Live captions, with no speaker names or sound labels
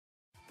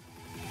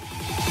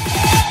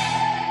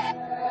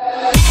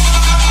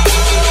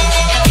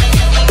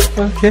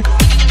Okay.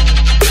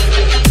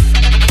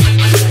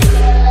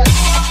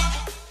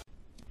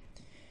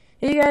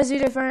 Hey guys,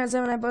 DJ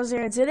Fire97 Post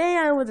here. Today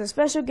I'm with a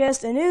special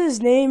guest, and his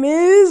name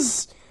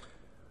is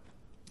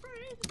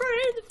Braid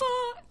the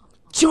Fox.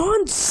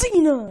 John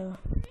Cena.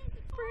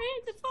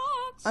 Braid the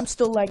Fox. I'm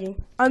still lagging.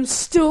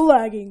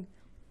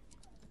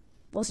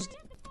 What's his Braid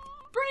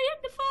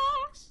the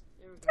Fox.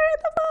 Braid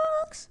the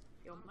Fox.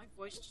 Yo, my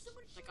voice is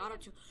like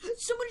auto-tune.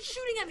 Somebody's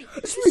shooting at me.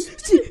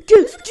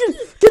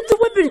 Get the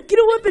weapon. Get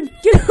a weapon.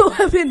 Get a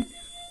weapon.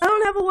 I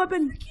don't have a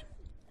weapon.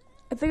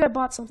 I think I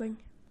bought something.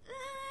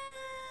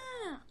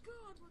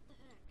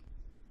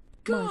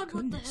 God,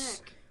 what the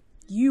heck?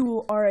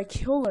 You are a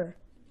killer.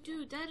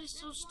 Dude, that is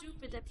so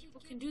stupid that people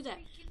can do that.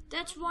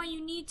 That's why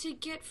you need to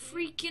get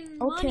freaking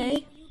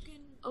money.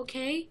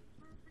 Okay?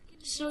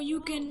 So you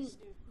can...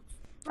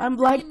 I'm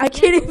like, I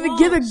can't even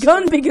get a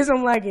gun because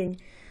I'm lagging.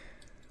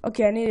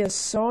 Okay, I need a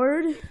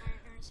sword.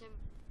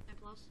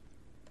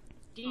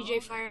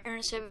 DJ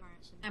Fire 7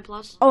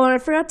 Plus. Oh, and I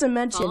forgot to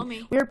mention,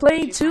 we are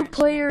playing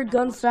 2-player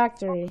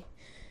Gunfactory.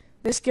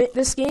 This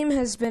game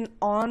has been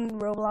on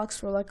Roblox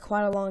for like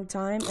quite a long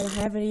time, and I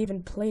haven't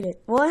even played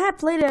it. Well, I have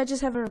played it, I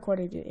just haven't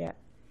recorded it yet.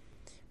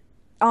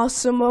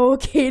 Awesome-o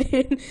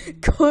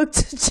Caden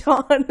cooked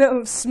John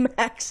of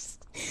Smacks.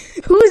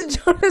 Who is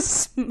John of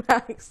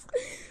Smacks?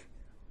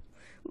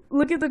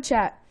 Look at the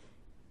chat.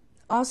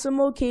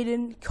 Awesome-o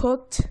Caden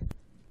cooked.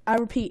 I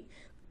repeat,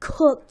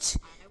 cooked.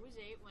 I was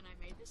 8 when I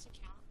made this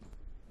account.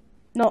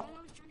 No.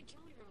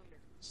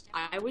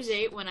 I was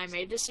 8 when I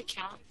made this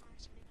account.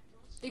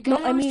 No,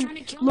 I mean,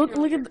 look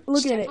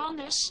at it.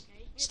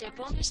 Step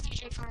on this,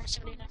 DJ Fire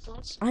 79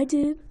 Plus. I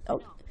did. Oh,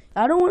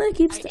 I don't want to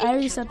keep. I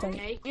already stepped on it.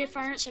 Okay, DJ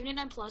Fire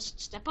 79 Plus.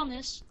 Step on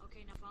this.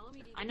 Okay, now follow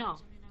me. I know.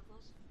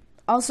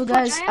 Also,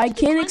 guys, I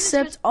can't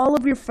accept all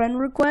of your friend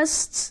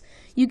requests.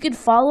 You can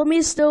follow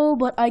me still,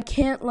 but I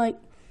can't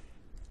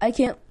I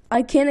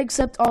can't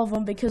accept all of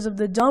them because of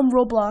the dumb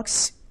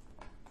Roblox.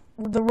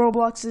 The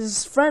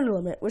Roblox's friend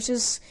limit, which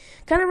is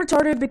kind of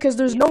retarded because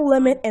there's no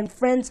limit in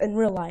friends in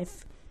real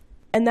life.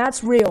 And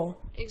that's real.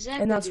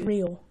 Exactly. And that's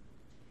real.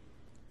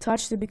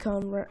 Touch to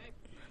become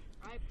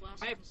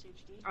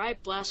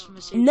Alright,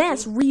 Blasphemous. And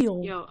that's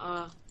real. Yo,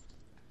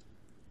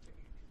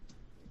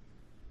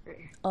 right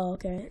here. Oh,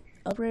 okay.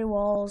 Upgrade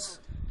walls.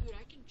 Dude,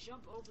 I can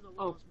jump over the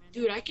walls, man.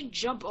 Dude, I can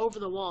jump over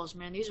the walls,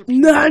 man. These are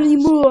not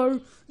anymore.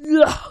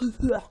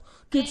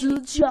 Get to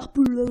the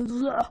chopper. Get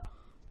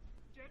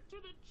to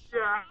the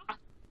chopper.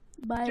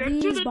 Buy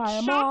these, buy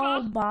them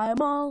all, buy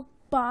them all,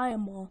 buy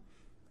them all.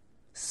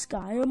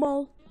 Sky them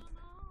all.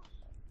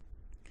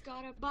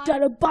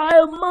 Gotta buy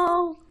them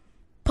all.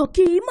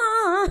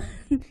 Pokemon.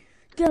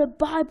 Gotta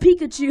buy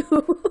Pikachu.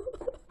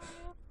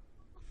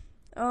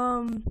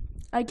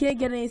 I can't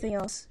get anything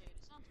else. It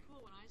sounds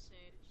cool when I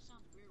say it. It just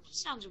sounds weird. It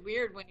just sounds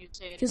weird when you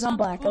say it. Because I'm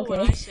black, cool okay. When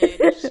I say it.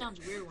 It just sounds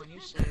weird when you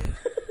say it.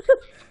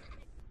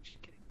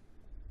 Just kidding.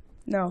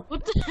 No.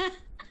 What the heck?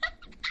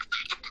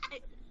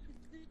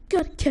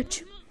 Gotta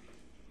catch 'em.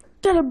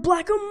 Gotta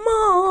black 'em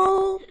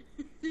all.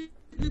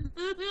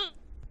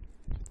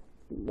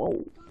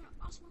 Whoa.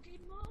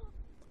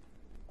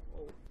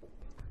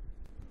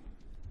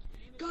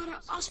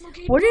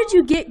 Where did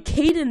you get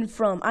Caden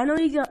from? I know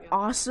you got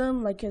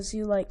awesome, like, cause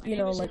you like, you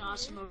know, like.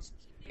 Awesome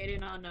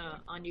Caden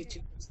on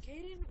YouTube.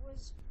 Caden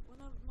was one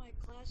of my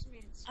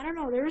classmates. I don't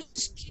know. There was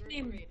this kid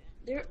named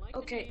there.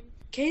 Okay,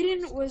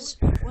 Caden was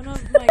one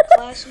of my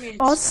classmates.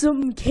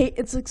 Awesome Kate.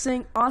 It's like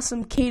saying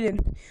awesome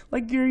Caden.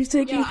 Like you're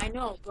taking. Yeah, I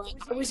know. But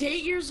I was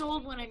 8 years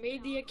old when I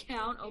made the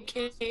account.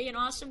 Okay, and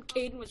awesome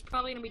Caden was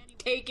probably gonna be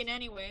taken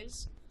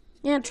anyways.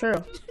 Yeah, true.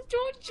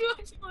 Don't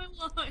judge my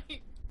life.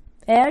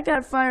 Hey, I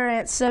got Fire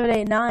Ant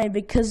 789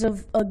 because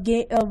of a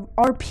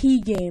RP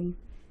game.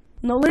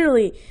 No,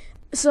 literally.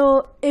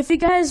 So, if you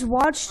guys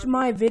watched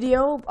my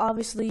video,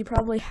 obviously you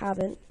probably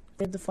haven't,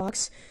 Braid the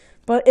Fox.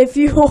 But if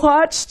you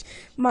watched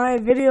my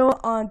video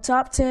on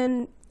top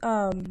 10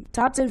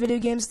 video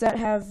games that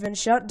have been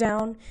shut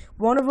down,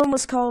 one of them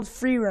was called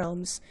Free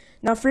Realms.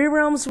 Now, Free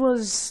Realms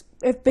was,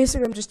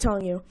 basically I'm just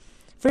telling you,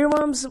 Free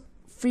Realms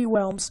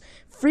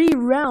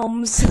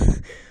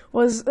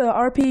was an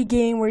RP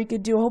game where you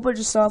could do a whole bunch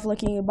of stuff,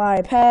 like you can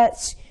buy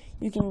pets,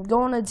 you can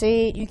go on a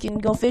date, you can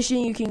go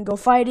fishing, you can go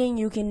fighting,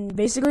 you can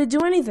basically do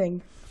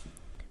anything.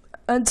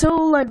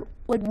 Until like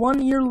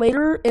 1 year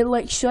later, it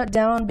like shut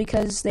down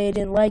because they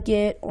didn't like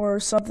it or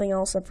something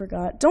else, I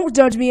forgot. Don't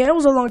judge me, it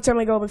was a long time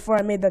ago before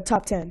I made the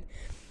top 10.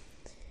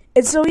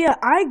 And so yeah,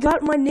 I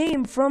got my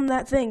name from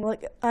that thing.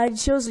 Like I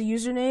chose a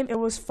username, it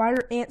was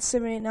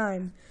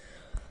FireAnt789.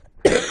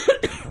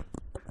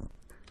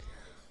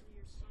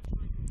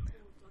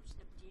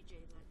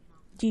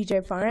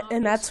 DJ Fire,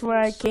 and that's where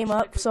I came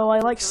up. So I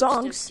like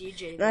songs,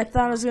 and I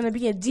thought I was gonna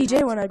be a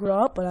DJ when I grew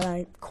up, but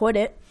I quit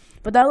it.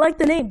 But I like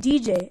the name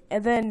DJ,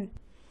 and then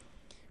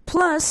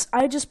plus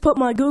I just put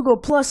my Google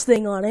Plus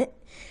thing on it,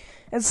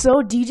 and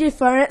so DJ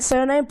Fire at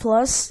 79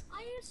 Plus.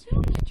 I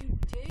assume that you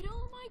did.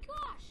 Oh my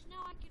gosh!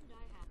 Now I can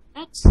die happy.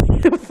 That's.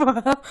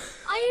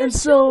 And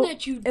so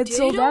that you did.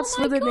 that's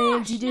where the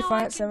name DJ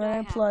Fire at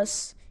 79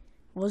 Plus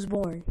was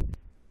born.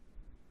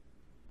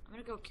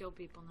 go kill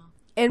people now.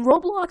 And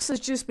Roblox is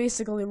just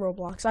basically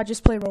Roblox. I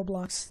just play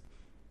Roblox.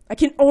 I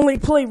can only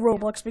play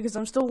Roblox because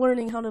I'm still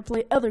learning how to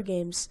play other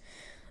games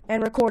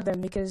and record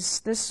them,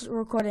 because this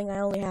recording I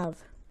only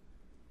have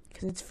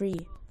because it's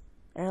free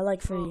and I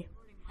like free.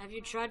 Have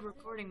you tried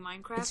recording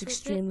Minecraft? It's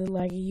extremely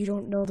laggy. You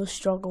don't know the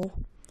struggle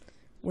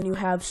when you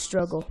have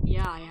struggle.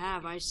 Yeah, I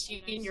have. I've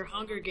seen your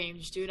Hunger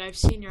Games, dude. I've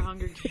seen your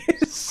Hunger Games.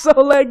 It's so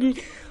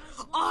laggy.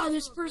 Oh,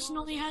 this person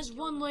only has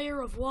one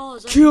layer of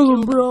walls. Kill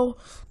him, bro.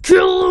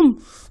 Kill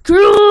him.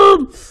 Kill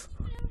him.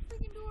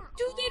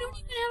 Dude, they don't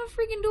even have a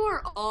freaking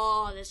door.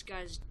 Oh, this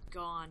guy's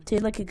gone. Did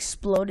it like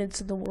explode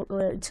into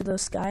the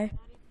sky?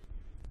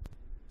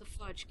 The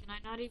fudge. Can I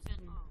not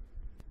even?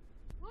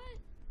 What?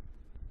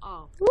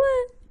 Oh.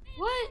 What?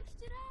 What?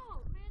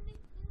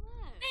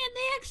 Man,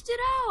 they X'd it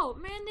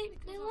out. Man,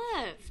 they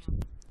left.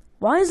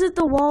 Why is it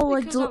the wall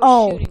like?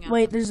 Oh,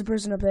 wait. There's a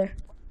person up there.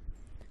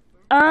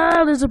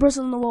 Ah, there's a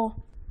person on the wall.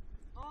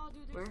 Oh,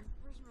 dude, there's a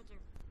person right there.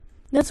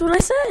 That's what I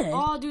said.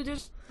 Oh, dude,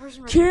 there's a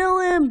person right there. Kill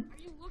him.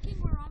 Are you looking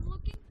where I'm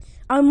looking?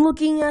 I'm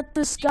looking at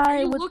the sky.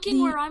 Are you with looking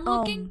the, where I'm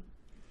looking?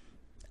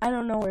 I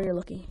don't know where you're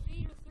looking.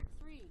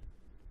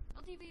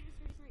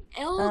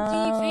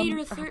 LD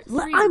Vader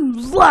 33.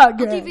 I'm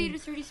lagging. LD Vader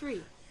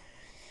 33.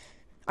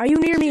 Are you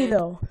near me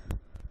though?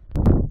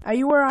 Are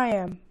you where I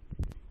am?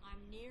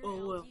 I'm near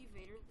LD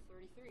Vader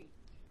 33.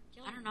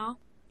 I don't know.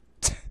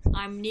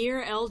 I'm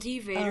near LD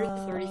Vader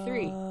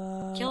 33.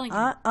 Killing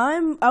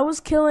him. I was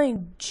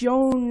killing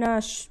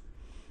Jonas.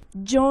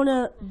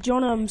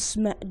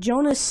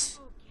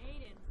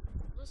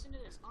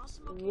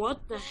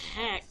 What the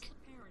heck?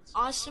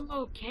 Awesome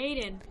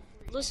Caden.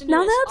 Listen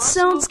Now to this. that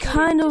sounds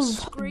kind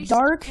of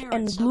dark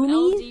and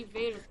gloomy.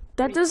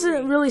 That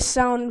doesn't really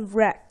sound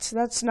wrecked.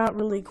 That's not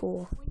really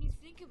cool. When you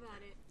think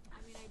about it,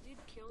 I mean, I did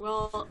kill.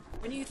 Well,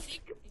 when you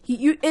think.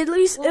 You at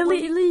least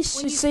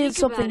you say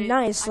something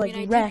nice like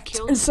wrecked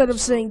instead of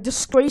saying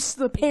disgrace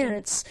the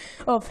parents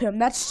of him.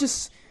 That's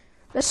just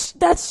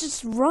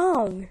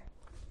wrong.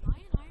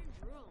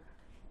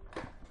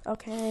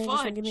 Okay,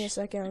 just give me a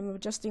second. I'm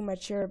adjusting my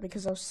chair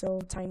because I was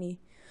so tiny.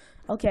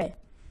 Okay.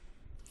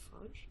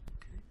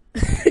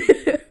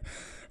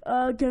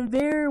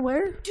 Conveyor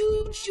where?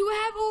 Dude, you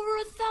have over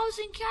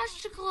 1,000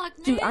 cash to collect,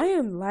 man. Dude, I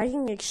am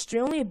lagging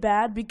extremely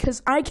bad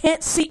because I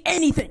can't see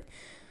anything.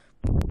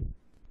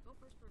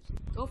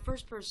 Go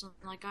first person,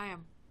 like I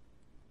am.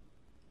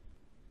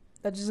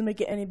 That doesn't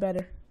make it any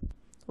better.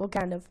 Well,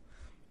 kind of.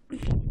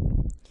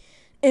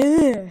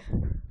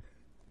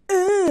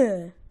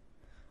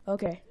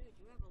 Okay.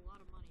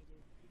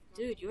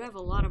 Dude, you have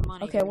a lot of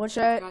money. Okay, what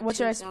should I?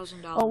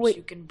 Oh wait.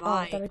 You can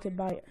buy. I thought I could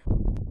buy it.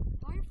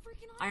 Buy a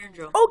freaking iron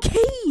drill.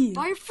 Okay.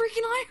 Buy a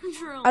freaking iron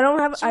drill. I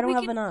don't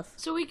have enough.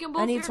 So we can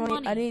both earn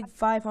money. I need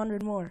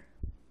 500 more.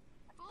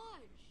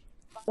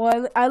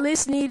 Well, I at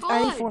least need.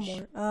 I need 4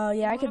 more.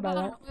 Yeah, I could buy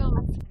that.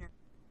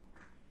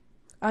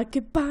 I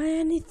could buy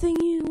anything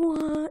you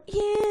want.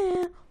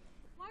 Yeah.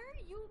 Why are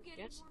you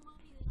getting more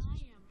money than I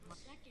am per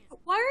second?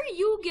 Why are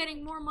you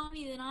getting more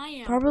money than I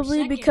am?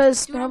 Probably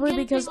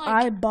because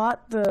I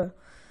bought the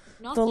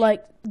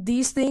like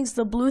these things,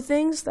 the blue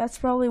things. That's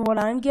probably what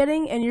I'm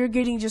getting, and you're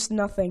getting just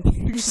nothing.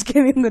 You're just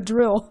getting the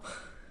drill,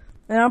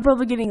 and I'm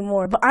probably getting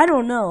more. But I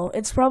don't know.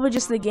 It's probably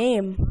just the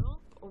game. Dude,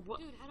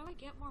 how do I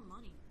get more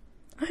money?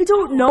 I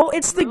don't know.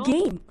 It's the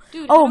game.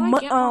 Dude, I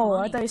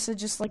thought you said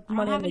just like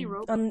money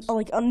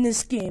on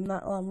this game,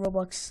 not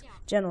Roblox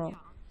general. Yeah,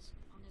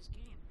 on this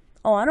game.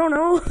 Oh, I don't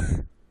know.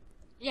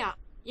 Yeah,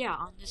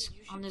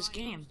 on this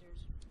game.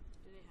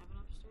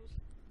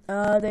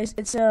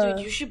 It's a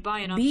dude, you should buy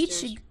an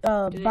beach.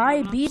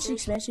 Buy beach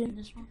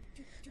expansion.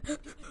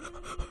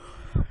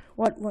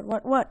 What?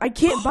 I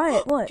can't buy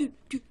it. What?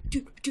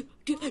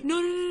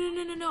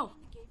 No.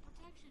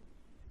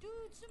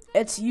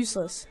 It's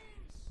useless.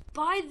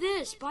 Buy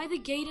this. Buy the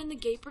gate and the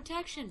gate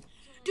protection.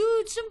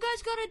 Dude, some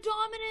guy's got a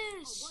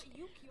Dominus.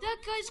 That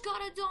guy's got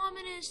a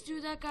Dominus,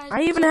 dude. That guy's.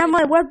 I even have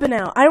my weapon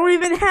out. I don't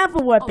even have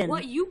a weapon. Oh,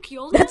 what, you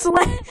killed That's him?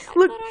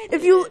 Look,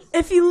 if you,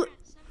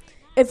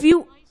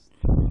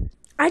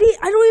 I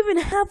don't even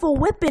have a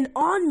weapon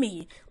on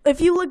me. If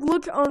you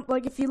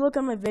look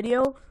on my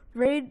video,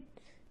 Raid,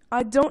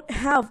 I don't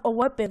have a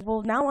weapon.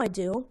 Well, now I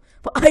do,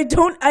 but I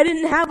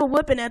didn't have a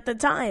weapon at the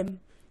time.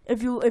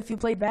 If you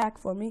play back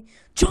for me,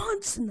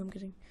 Johnson. I'm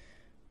kidding.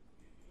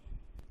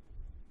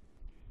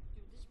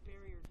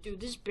 Dude,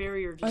 this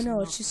barrier. I know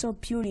it's just so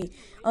puny.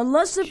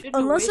 Unless if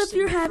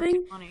you're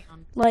having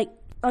like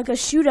a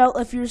shootout,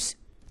 if you're.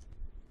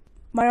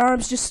 My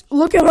arms just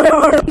look at my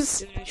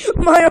arms.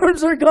 My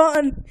arms are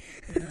gone.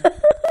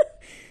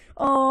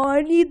 Oh,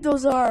 I need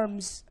those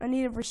arms. I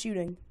need it for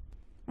shooting.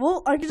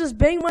 Well, I can just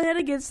bang my head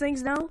against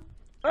things now.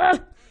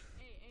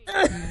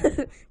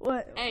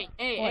 What?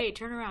 Hey,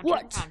 turn around.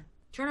 What?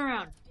 Turn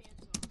around.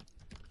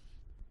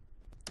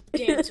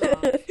 Dance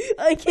off.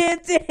 I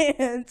can't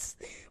dance.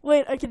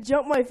 Wait, I can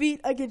jump my feet.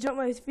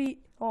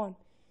 Hold on.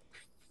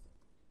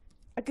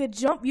 I could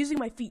jump using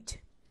my feet.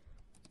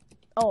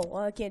 Oh,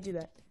 well, I can't do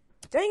that.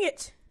 Dang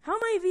it! How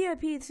am I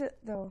VIP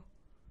though?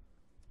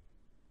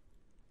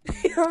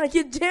 I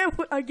can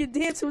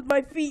dance with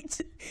my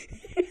feet.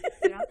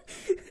 Yeah.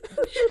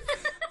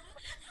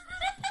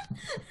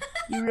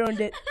 You ruined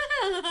it.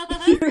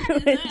 You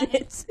ruined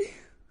it.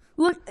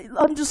 Look,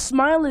 I'm just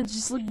smiling,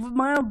 just like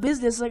my own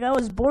business, like I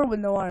was born with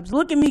no arms.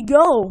 Look at me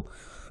go.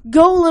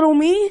 Go, little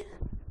me. Dude,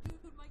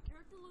 my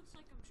character looks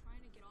like I'm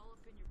trying to get all up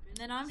in your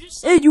business. And I'm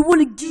just Hey, you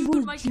wanna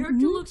dude, my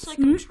character looks like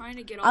I'm trying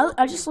to get all up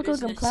I in just your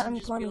look like I'm business and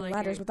just be climbing like,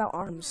 ladders hey, without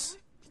arms.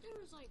 there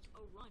was like a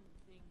run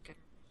thing.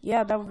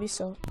 Yeah, that would be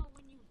so.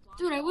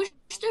 Dude, I wish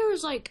there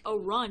was like a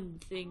run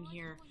thing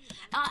here.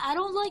 I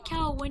don't like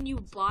how when you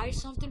buy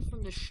something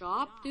from the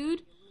shop,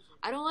 dude.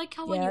 I don't like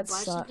how when Yeah, you it buy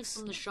something sucks.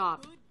 from the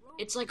shop,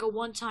 it's like a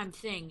one-time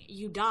thing.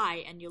 You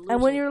die and you lose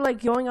And when it. you're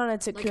like going on a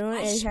Like, tycoon,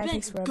 I it spent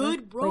takes forever.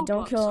 good Wait,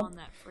 don't Robux kill him. on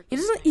that frickin' He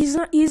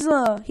doesn't.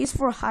 thing. He's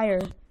for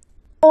hire.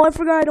 Oh, I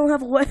forgot I don't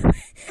have a weapon.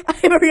 I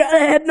forgot I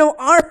had no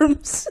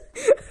arms.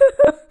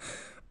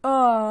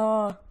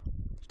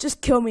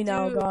 Just kill me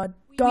now, Dude, God.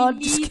 we God,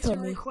 need just kill to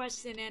me.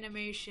 request an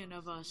animation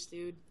of us,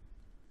 dude.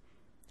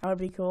 That would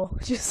be cool.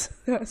 Just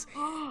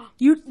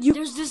you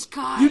There's this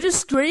guy. you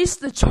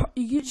disgraced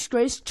you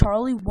disgraced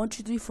Charlie 1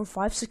 2 3 4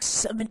 5 6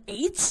 7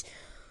 8.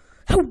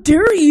 How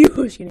dare you?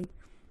 Just kidding.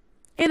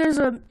 Hey, there's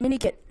a mini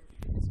kit.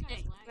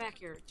 Hey, back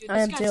here. Dude, I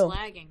this am guy's too.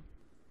 lagging.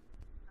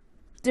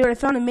 Dude, I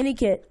found a mini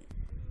kit.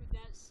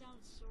 That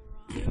sounds so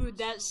wrong. Dude,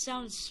 that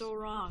sounds so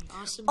wrong.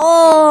 Awesome.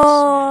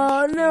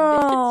 Oh Smash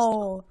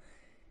no!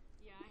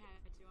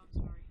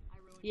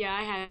 Yeah,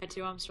 I had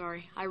to. I'm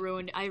sorry. I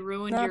ruined No,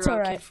 it's your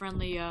alright.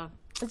 kid-friendly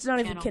It's not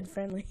even channel. kid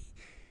friendly.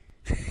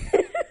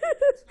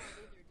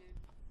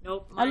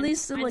 Nope. At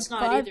least there's like mine's not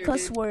 5 either,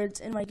 cuss dude. words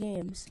in my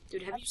games.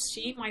 Dude, have you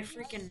seen my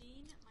freaking?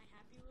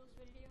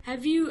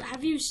 Have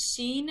you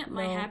seen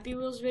my No. Happy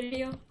Wheels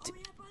video?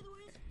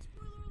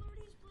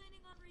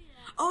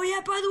 Oh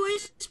yeah, by the way,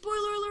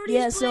 spoiler alert.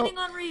 Yeah, He's so planning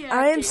on reacting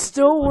I am to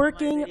still one of my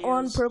working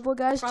on videos. Purple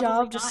Guy's Probably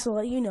job, just not. to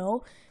let you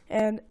know.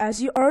 And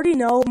as you already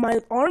know, my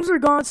arms are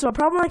gone, so I'm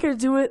probably not going to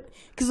do it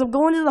because I'm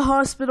going to the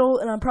hospital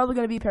and I'm probably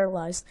going to be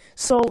paralyzed.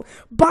 So,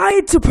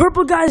 bye to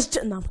Purple Guy's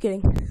job. No, I'm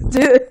kidding.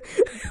 Dude,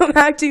 I'm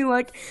acting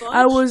like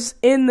I was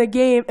in the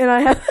game and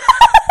I have.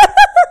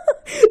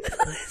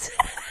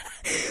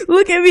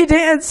 Look at me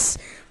dance.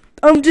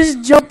 I'm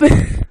just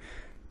jumping.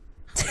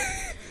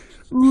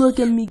 Look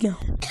at me go.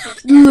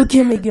 Look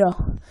at me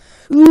go.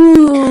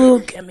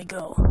 Look at me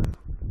go.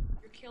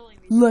 You're killing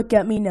me. Look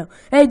at me now.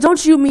 Hey, don't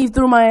shoot me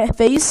through my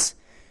face.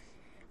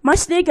 My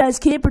snake eyes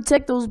can't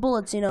protect those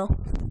bullets, you know.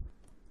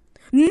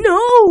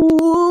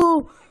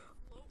 No!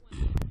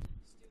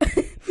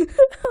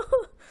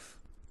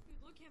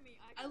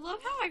 I love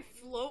how I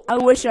float. I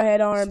wish I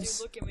had arms.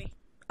 Dude, look at me.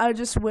 I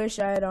just wish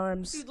I had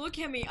arms. Dude, look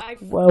at me. I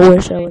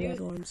Wish I would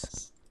have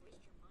arms.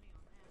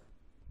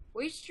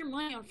 Waste your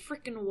money on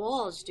freaking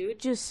walls, dude.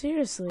 Just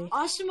seriously.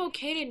 Awesome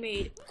Okaden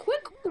made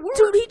quick work.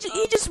 Dude, he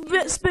just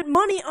spent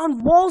money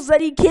on walls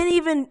that he can't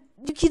even.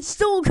 You can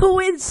still go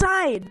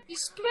inside. He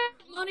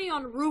spent money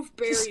on roof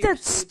barriers.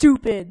 That's dude.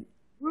 stupid.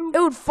 Roof It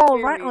would fall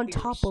right on barriers.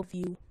 top of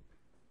you.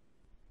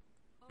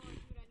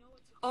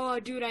 Oh,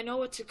 dude, I know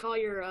what to call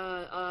your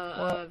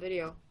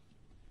video.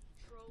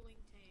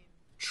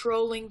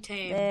 Trolling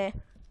tame. Eh.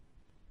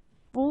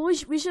 Well,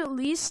 we should at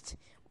least.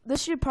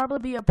 This should probably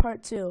be a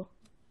part 2.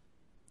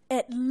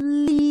 At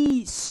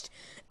least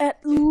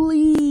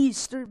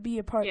there'd be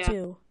a part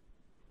 2.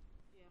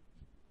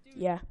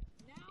 Yeah.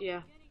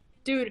 Yeah,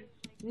 dude.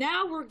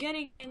 Now we're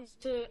getting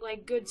into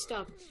like good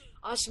stuff.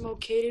 Awesome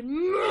Okaden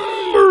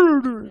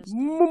murder.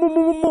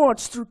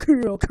 Monster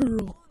kill.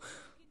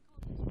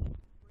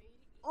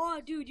 Oh,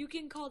 dude, you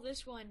can call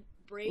this one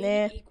Braid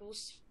Nah.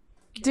 equals.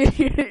 Dude,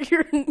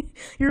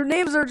 your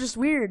names are just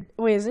weird.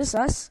 Wait, is this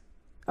us?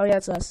 Oh yeah,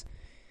 it's us.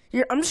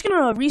 I'm just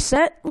gonna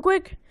reset real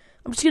quick.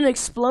 I'm just gonna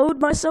explode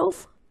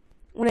myself.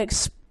 I'm gonna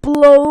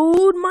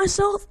explode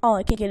myself. Oh,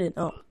 I can't get in.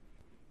 Oh. I'm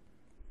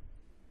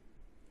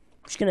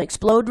just gonna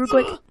explode real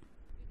quick.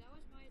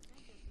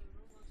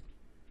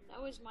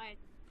 That was my.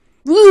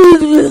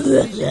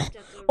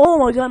 Oh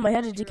my god, my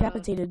head is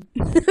decapitated.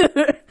 If anybody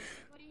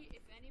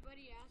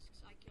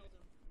asks, I killed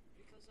him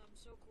because I'm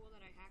so cool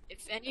that I hacked.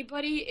 If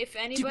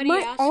anybody Dude, my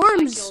asks, I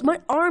arms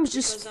killed him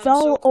just because I'm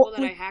fell so cool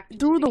that I hacked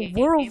into through the game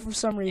world for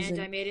some and I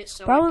reason. made it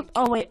so. Probably. I could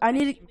Oh kill wait, it. I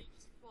need to.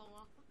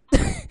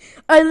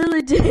 I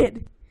literally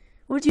did.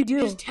 What'd you You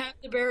do? just tap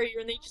the barrier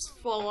and they just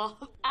fall off.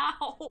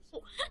 Ow!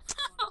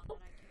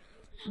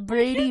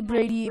 Brady.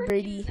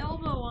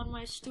 Elbow on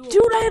my stool.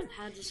 Dude, I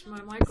had this, my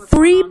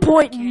microphone on that I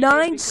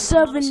can't use because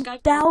I'm on a $3.97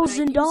 Skype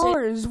thousand call, but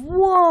I use dollars. it.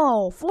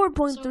 Whoa, So if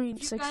you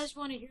 4.36. guys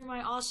want to hear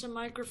my awesome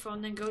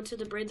microphone, then go to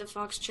the Braid the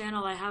Fox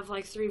channel. I have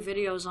like 3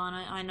 videos on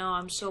it. I know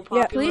I'm so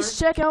popular. Yeah, please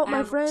check out I my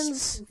have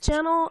friend's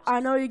channel. I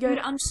know you Dude,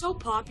 guys. I'm so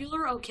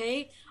popular,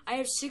 okay? I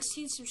have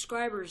 16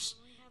 subscribers,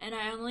 and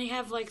I only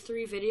have like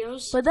 3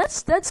 videos. But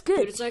that's good.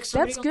 Dude, it's like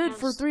somebody That's good has-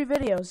 for 3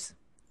 videos.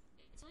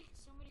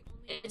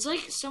 It's like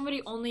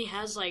somebody only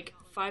has like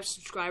 5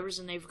 subscribers,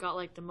 and they've got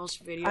like the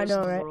most videos I know,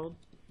 in the right? world.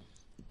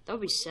 That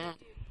would be sad.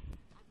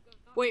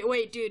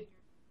 Wait, dude.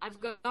 I've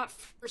got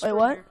first Wait, one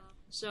what? here.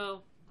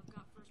 So,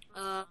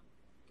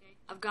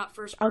 I've got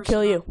first I'll person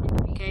kill you.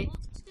 up, okay?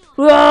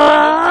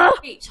 Ah!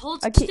 Wait, hold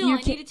I can't- still. you I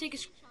need can't- to take a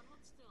screenshot.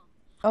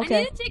 Okay.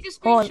 I need to take a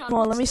Hold on, screenshot.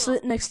 hold on. Let me still.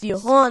 sit next to you.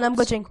 This Hold on, I'm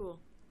looks so glitching. cool.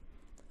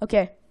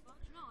 Okay.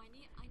 No, I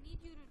need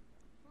you to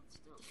hold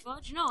still.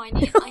 Fudge, no, I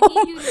need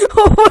you to.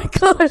 Oh my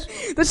god,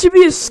 that should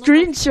be a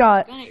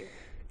screenshot. Gun at your-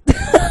 I'm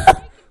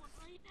making one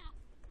right now.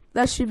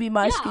 That should be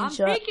my Yeah,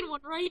 screenshot. I'm making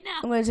one right now.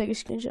 I'm gonna take a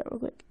screenshot real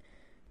quick.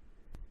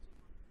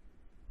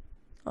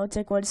 I'll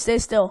take one. Stay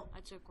still. I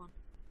took one.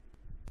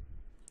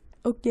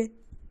 Okay.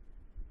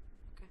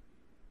 Okay.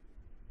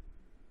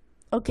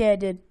 Okay, I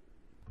did.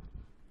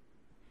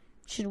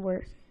 Should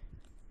work.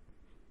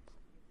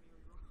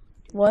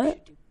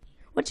 What?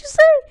 What'd you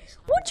say?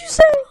 What'd you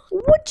say?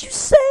 What'd you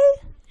say?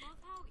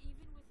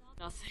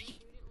 Nothing.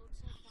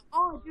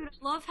 Oh, dude, I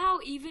love how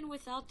even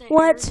without the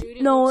What? hair, dude,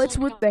 it No, looks it's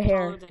like with I'm the hair.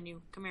 taller than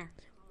you. Come here.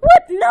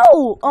 What?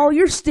 No! Oh,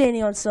 you're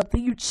standing on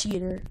something. You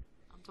cheater.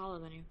 I'm taller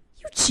than you.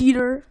 You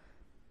cheater.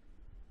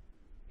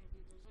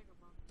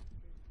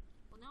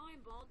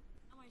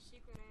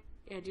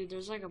 Yeah, dude,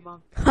 there's like a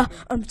bump. Ha,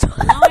 I'm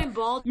Now I'm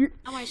bald. You're-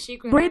 Now my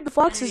secret. Braid the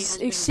Fox identity is has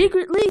been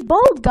secretly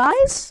bald,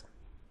 guys.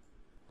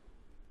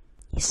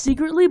 He's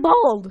secretly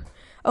bald.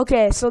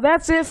 Okay, so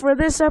that's it for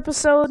this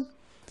episode.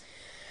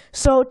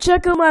 So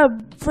check out my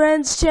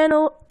friend's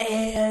channel,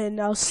 and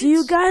I'll see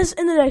you guys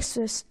in the next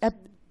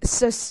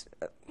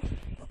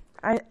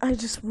I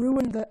just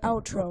ruined the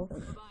outro.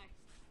 revealed. Bye.